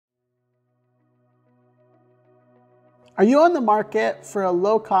Are you on the market for a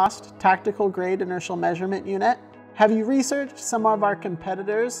low-cost tactical grade inertial measurement unit? Have you researched some of our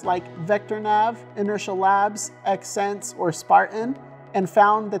competitors like VectorNav, Inertial Labs, X-Sense, or Spartan and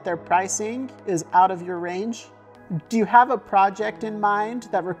found that their pricing is out of your range? Do you have a project in mind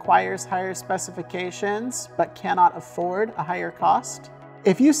that requires higher specifications but cannot afford a higher cost?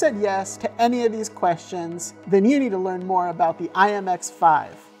 If you said yes to any of these questions, then you need to learn more about the IMX-5.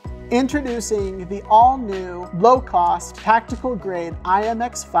 Introducing the all-new, low-cost, tactical-grade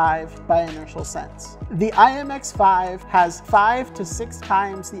IMX-5 by Inertial Sense. The IMX-5 has 5 to 6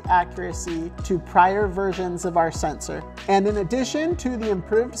 times the accuracy to prior versions of our sensor. And in addition to the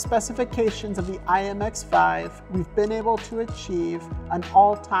improved specifications of the IMX-5, we've been able to achieve an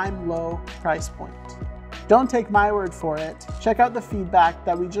all-time low price point. Don't take my word for it. Check out the feedback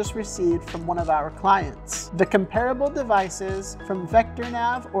that we just received from one of our clients. The comparable devices from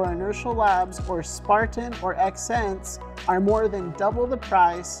VectorNav or Inertial Labs or Spartan or X-Sense are more than double the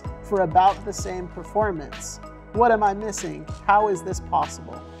price for about the same performance. What am I missing? How is this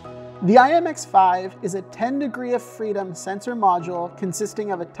possible? The IMX-5 is a 10 degree of freedom sensor module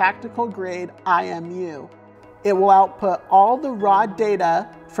consisting of a tactical grade IMU. It will output all the raw data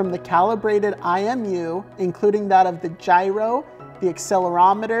from the calibrated IMU, including that of the gyro, the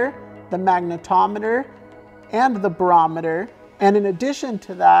accelerometer, the magnetometer, and the barometer. And in addition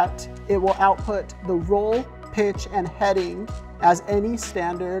to that, it will output the roll, pitch, and heading as any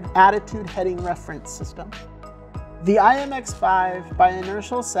standard attitude heading reference system. The IMX-5 by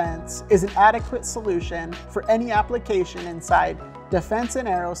Inertial Sense is an adequate solution for any application inside defense and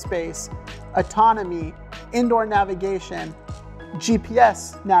aerospace, autonomy, indoor navigation,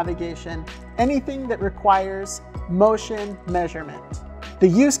 GPS navigation, anything that requires motion measurement. The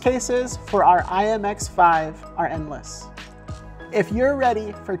use cases for our IMX-5 are endless. If you're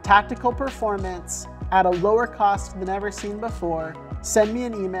ready for tactical performance at a lower cost than ever seen before, send me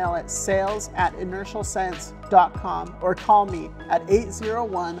an email at sales@inertialsense.com or call me at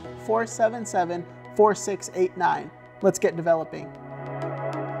 801-477-4689. Let's get developing.